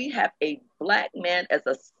excited that we have a Black man as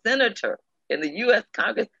a senator in the U.S.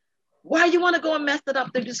 Congress. Why you want to go and mess it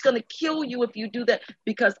up? They're just going to kill you if you do that.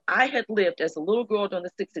 Because I had lived as a little girl during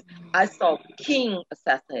the 60s. I saw King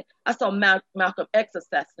assassinated. I saw Malcolm X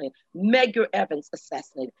assassinated. Medgar Evers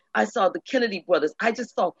assassinated. I saw the Kennedy brothers. I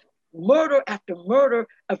just saw murder after murder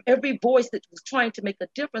of every voice that was trying to make a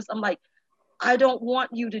difference. I'm like, I don't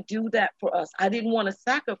want you to do that for us. I didn't want to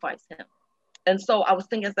sacrifice him. And so I was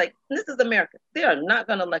thinking, it's like, this is America. They are not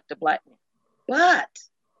going to elect a Black man. But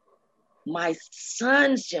my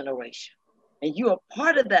son's generation, and you are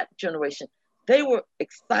part of that generation, they were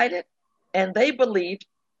excited and they believed,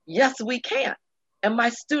 yes, we can. And my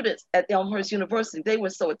students at Elmhurst University, they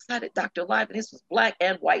were so excited. Dr. Live, and this was Black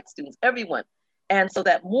and white students, everyone. And so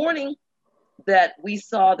that morning that we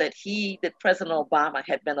saw that President Obama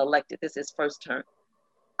had been elected, this is his first term,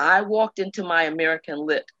 I walked into my American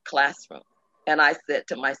Lit classroom and I said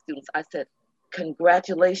to my students, I said,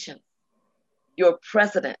 congratulations, your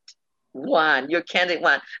president won, your candidate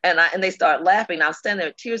won. And they started laughing. I was standing there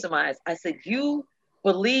with tears in my eyes. I said, you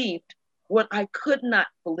believed what I could not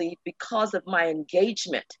believe because of my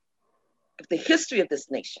engagement of the history of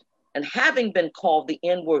this nation, and having been called the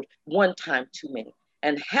N-word one time too many,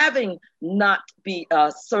 and having not be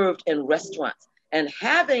served in restaurants, and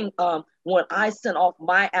having, when I sent off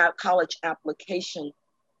my college application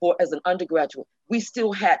as an undergraduate, we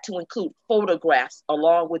still had to include photographs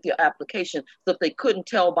along with your application. So if they couldn't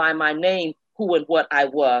tell by my name who and what I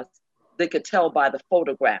was, they could tell by the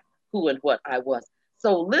photograph who and what I was.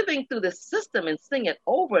 So living through this system and seeing it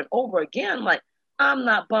over and over again, like, I'm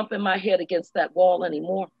not bumping my head against that wall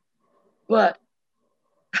anymore. But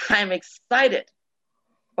I'm excited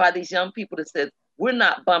by these young people that said, we're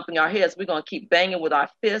not bumping our heads. We're going to keep banging with our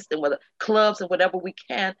fists and with clubs and whatever we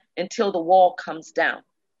can until the wall comes down.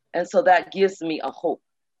 And so that gives me a hope.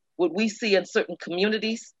 What we see in certain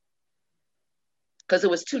communities, because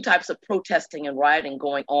there was two types of protesting and rioting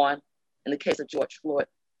going on in the case of George Floyd,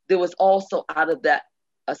 there was also out of that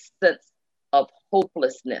a sense of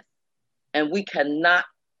hopelessness. And we cannot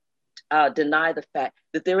deny the fact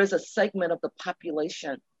that there is a segment of the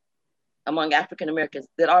population among African Americans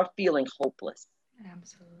that are feeling hopeless.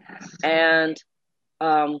 Absolutely. And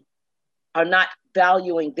are not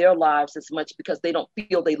valuing their lives as much because they don't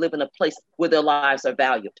feel they live in a place where their lives are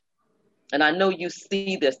valued. And I know you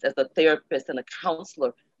see this as a therapist and a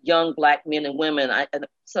counselor, young Black men and women.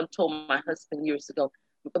 Some told my husband years ago,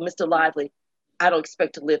 Mr. Lively, I don't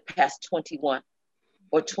expect to live past 21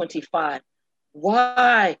 or 25.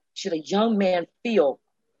 Why should a young man feel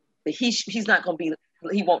that he's not going to be,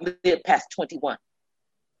 he won't live past 21?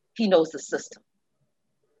 He knows the system.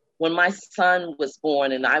 When my son was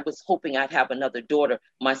born and I was hoping I'd have another daughter,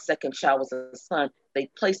 my second child was a son, they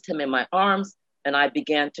placed him in my arms and I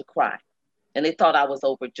began to cry. And they thought I was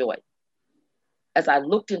overjoyed. As I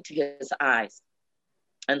looked into his eyes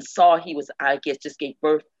and saw he was, I guess, just gave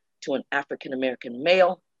birth to an African-American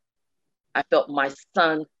male, I felt my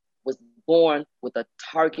son was born with a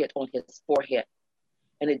target on his forehead.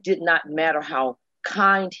 And it did not matter how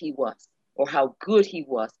kind he was, or how good he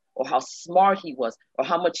was, or how smart he was, or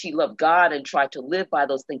how much he loved God and tried to live by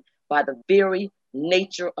those things. By the very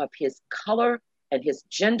nature of his color and his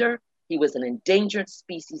gender, he was an endangered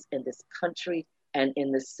species in this country and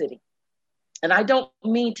in this city. And I don't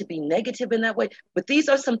mean to be negative in that way, but these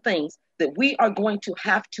are some things that we are going to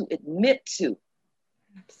have to admit to.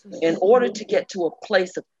 Absolutely. In order to get to a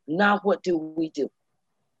place of, now what do we do?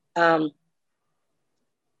 I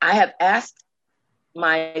have asked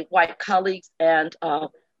my white colleagues and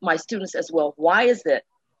my students as well, why is it,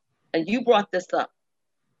 and you brought this up,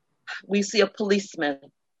 we see a policeman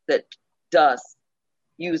that does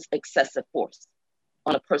use excessive force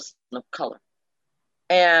on a person of color.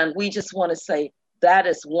 And we just want to say that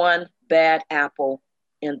is one bad apple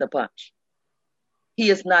in the bunch. He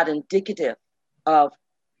is not indicative of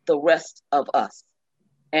the rest of us.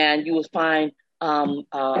 And you will find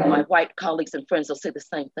my white colleagues and friends will say the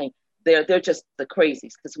same thing. They're just the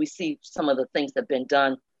crazies because we see some of the things that have been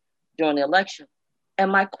done during the election.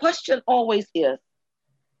 And my question always is,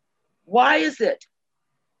 why is it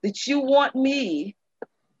that you want me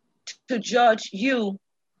to judge you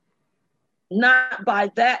not by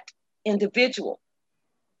that individual,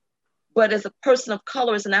 but as a person of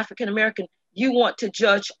color, as an African American, you want to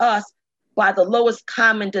judge us by the lowest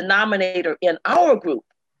common denominator in our group,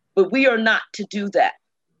 but we are not to do that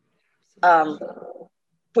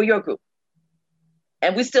for your group.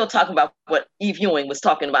 And we're still talking about what Eve Ewing was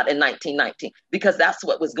talking about in 1919, because that's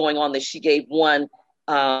what was going on, that she gave one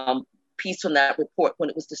piece from that report when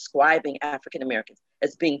it was describing African Americans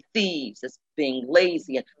as being thieves, as being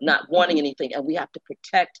lazy and not wanting anything. And we have to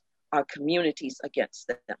protect our communities against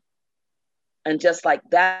them. And just like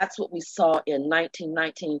that's what we saw in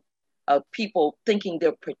 1919, of people thinking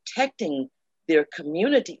they're protecting their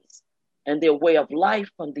communities and their way of life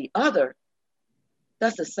from the other.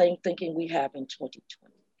 That's the same thinking we have in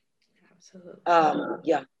 2020. Absolutely.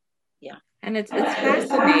 Yeah. And it's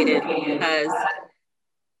fascinating because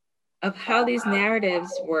of how these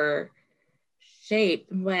narratives were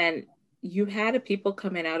shaped when you had a people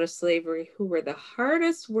coming out of slavery who were the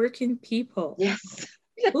hardest working people. Yes.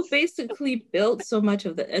 Who basically built so much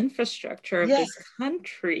of the infrastructure of this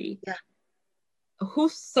country. Yeah. Who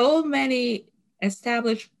so many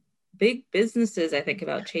established big businesses, I think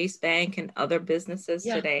about Chase Bank and other businesses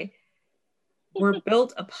today, were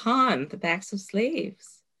built upon the backs of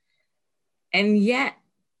slaves. And yet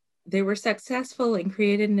they were successful in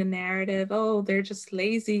creating the narrative, oh, they're just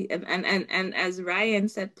lazy. And as Ryan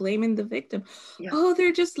said, blaming the victim. Yeah. Oh,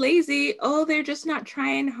 they're just lazy. Oh, they're just not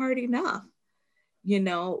trying hard enough. You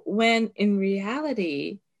know, when in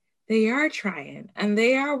reality, they are trying and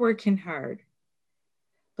they are working hard.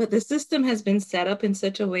 But the system has been set up in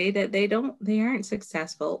such a way that they aren't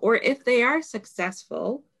successful. Or if they are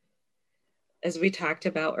successful, as we talked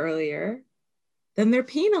about earlier, then they're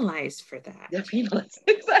penalized for that. They're penalized,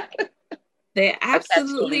 exactly. They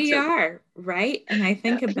absolutely are, right? And I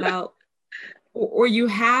think about, or you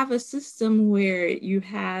have a system where you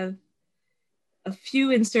have a few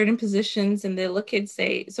in certain positions and they look and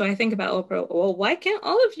say, so I think about Oprah, well, why can't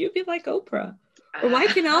all of you be like Oprah? Or why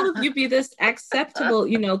can all of you be this acceptable,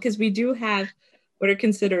 you know, because we do have what are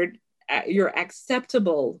considered you're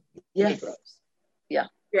acceptable Yes. Negroes. Yeah.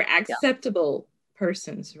 You're acceptable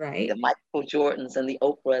persons, right? The Michael Jordans and the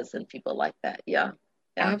Oprahs and people like that. Yeah.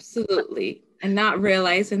 Yeah. Absolutely. And not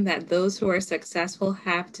realizing that those who are successful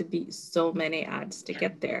have to beat so many odds to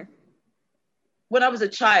get there. When I was a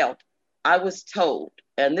child, I was told,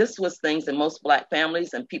 and this was things in most Black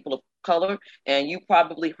families and people of color, and you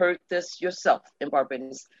probably heard this yourself in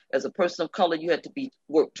Barbados. As a person of color, you had to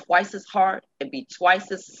work twice as hard and be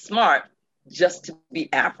twice as smart just to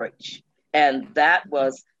be average. And that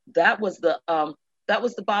was the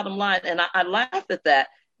bottom line. And I laughed at that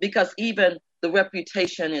because even the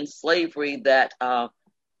reputation in slavery that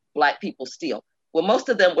Black people steal. Well, most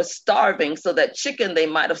of them were starving, so that chicken they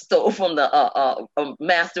might have stole from the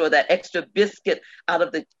master, or that extra biscuit out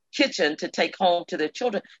of the kitchen to take home to their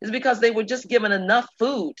children, is because they were just given enough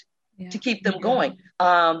food to keep them going.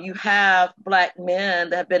 You have Black men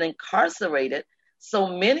that have been incarcerated. So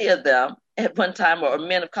many of them at one time are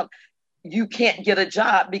men of color. You can't get a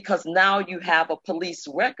job because now you have a police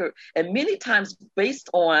record, and many times based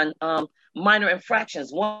on minor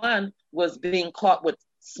infractions. One was being caught with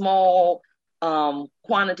small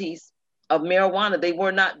quantities of marijuana. They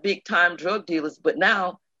were not big time drug dealers, but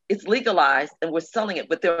now it's legalized and we're selling it.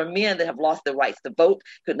 But there are men that have lost their rights to vote,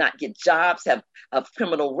 could not get jobs, have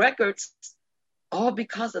criminal records, all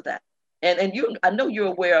because of that. And I know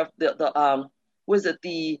you're aware of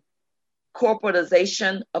the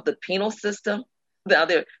corporatization of the penal system. Now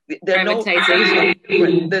they're no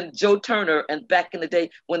different than Joe Turner and back in the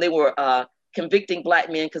day when they were convicting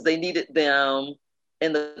Black men because they needed them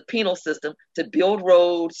in the penal system to build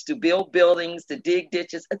roads, to build buildings, to dig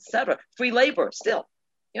ditches, etc. Free labor still.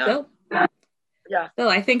 Yeah. Yeah. So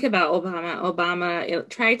I think about Obama. Obama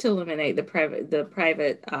tried to eliminate the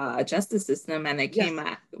private justice system, and it came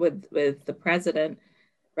out with the president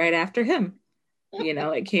right after him.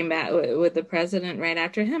 It came back with the president right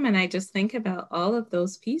after him. And I just think about all of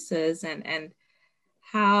those pieces and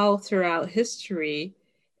how throughout history,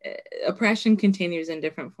 oppression continues in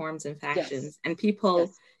different forms and fashions. Yes. And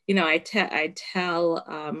people, I tell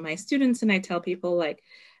my students, and I tell people, like,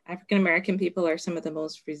 African-American people are some of the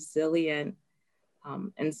most resilient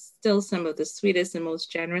and still some of the sweetest and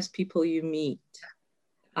most generous people you meet.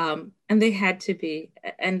 And they had to be,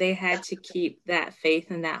 and they had to keep that faith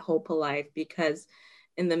and that hope alive, because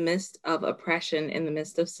in the midst of oppression, in the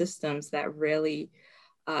midst of systems that really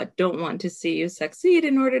don't want to see you succeed,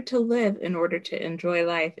 in order to live, in order to enjoy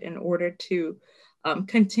life, in order to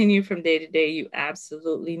continue from day to day, you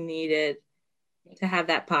absolutely needed to have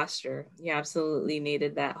that posture. You absolutely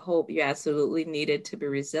needed that hope. You absolutely needed to be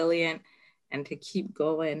resilient and to keep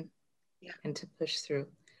going and to push through.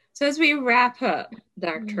 So as we wrap up,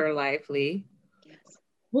 Dr. Lively,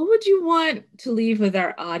 what would you want to leave with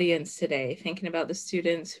our audience today? Thinking about the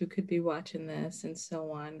students who could be watching this and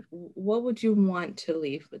so on, what would you want to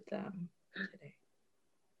leave with them today?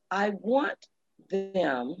 I want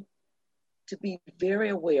them to be very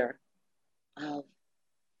aware of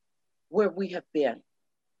where we have been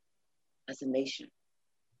as a nation,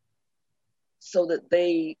 so that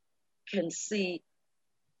they can see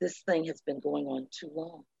this thing has been going on too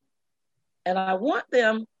long. And I want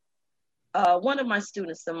them, one of my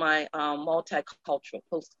students in my multicultural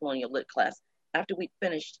post-colonial lit class, after we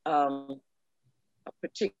finished a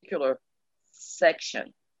particular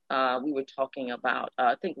section, we were talking about,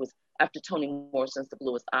 I think it was after Toni Morrison's The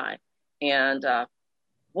Bluest Eye. And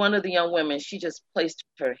one of the young women, she just placed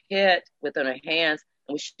her head within her hands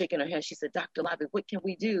and was shaking her head. She said, Dr. Lively, what can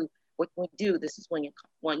we do? What can we do? This is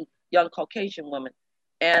one young Caucasian woman.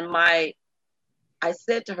 And I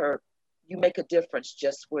said to her, you make a difference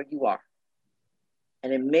just where you are.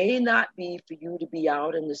 And it may not be for you to be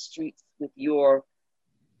out in the streets with your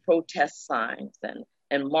protest signs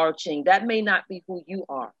and marching. That may not be who you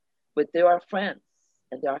are, but there are friends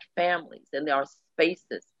and there are families and there are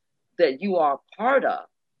spaces that you are a part of,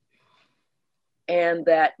 and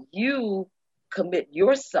that you commit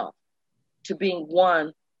yourself to being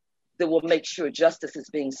one that will make sure justice is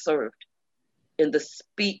being served in the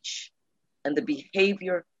speech and the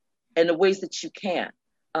behavior and the ways that you can.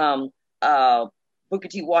 Booker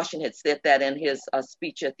T. Washington had said that in his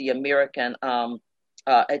speech at the American,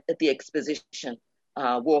 at the exposition,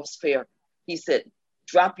 World's Fair. He said,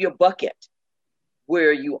 drop your bucket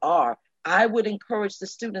where you are. I would encourage the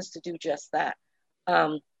students to do just that.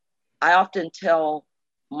 I often tell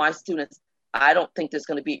my students, I don't think there's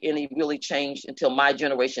going to be any really change until my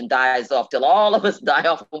generation dies off, till all of us die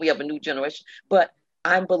off when we have a new generation. But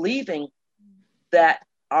I'm believing that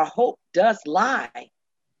our hope does lie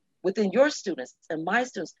within your students and my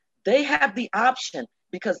students. They have the option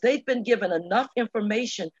because they've been given enough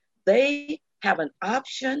information they have an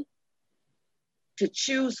option to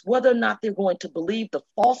choose whether or not they're going to believe the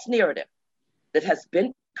false narrative that has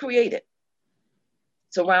been created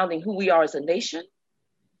surrounding who we are as a nation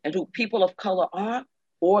and who people of color are,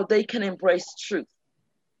 or they can embrace truth.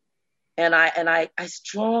 And I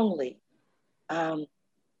strongly,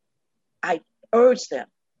 I urge them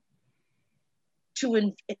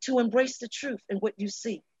to embrace the truth in what you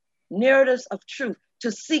see, narratives of truth,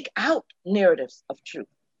 to seek out narratives of truth.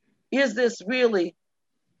 Is this really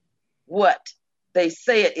what they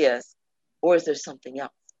say it is, or is there something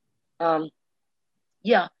else?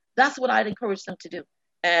 Yeah, that's what I'd encourage them to do.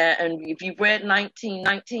 And if you've read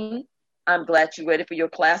 1919, I'm glad you read it for your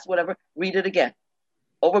class, whatever, read it again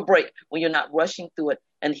over break when you're not rushing through it,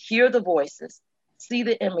 and hear the voices, see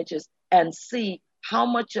the images, and see how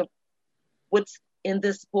much of what's in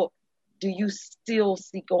this book do you still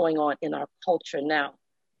see going on in our culture now?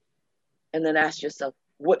 And then ask yourself,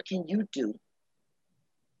 what can you do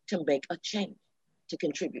to make a change, to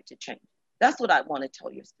contribute to change? That's what I want to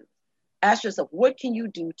tell your students. Ask yourself, what can you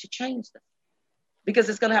do to change this? Because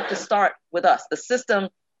it's going to have to start with us. The system,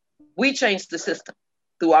 we change the system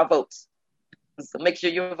through our votes. So make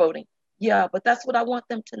sure you're voting. Yeah, but that's what I want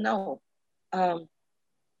them to know.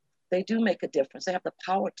 They do make a difference. They have the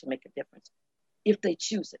power to make a difference if they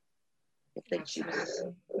choose it. If they choose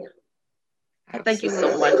it. Yeah. Thank you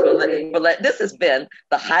so much this has been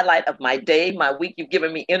the highlight of my day, my week. You've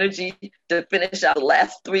given me energy to finish out the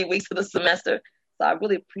last 3 weeks of the semester. So I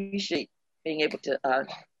really appreciate being able to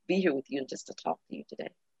be here with you and just to talk to you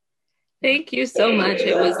today. Thank you so much.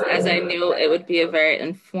 It was, as I knew, it would be a very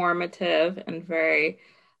informative and very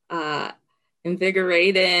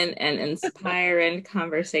invigorating and inspiring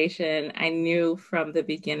conversation. I knew from the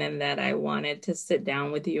beginning that I wanted to sit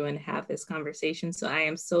down with you and have this conversation. So I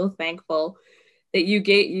am so thankful that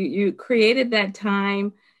you created that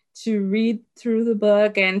time to read through the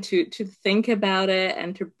book and to think about it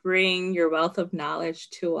and to bring your wealth of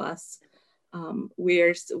knowledge to us. We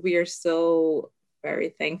are so very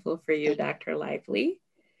thankful for you, Dr. Lively.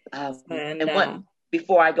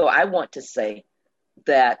 Before I go, I want to say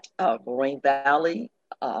that Moraine Valley,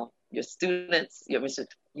 your students, you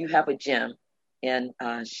have a gem in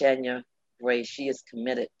Shanya Gray. She is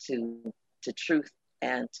committed to truth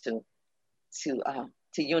and to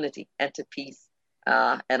unity and to peace.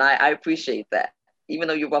 And I appreciate that. Even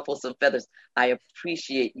though you ruffle some feathers, I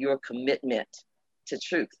appreciate your commitment to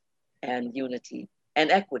truth and unity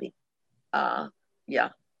and equity. So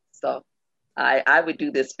I would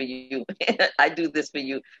do this for you. I do this for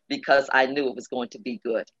you because I knew it was going to be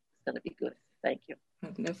good. It's going to be good. Thank you.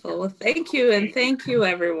 Wonderful. Well, thank you. And thank you,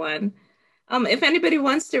 everyone. If anybody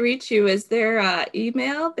wants to reach you, is there an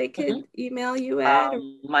email they could email you at?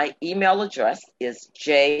 My email address is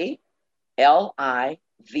jlively@Elmhurst,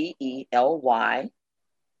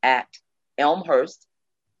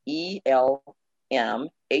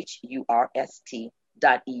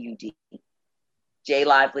 ELMHURST.eud.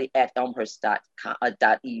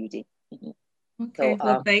 jlively@elmhurst.eud. Okay.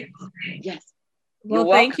 Well, thanks. Yes.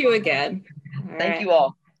 Well, thank you again. Thank you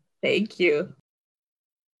all. Thank you.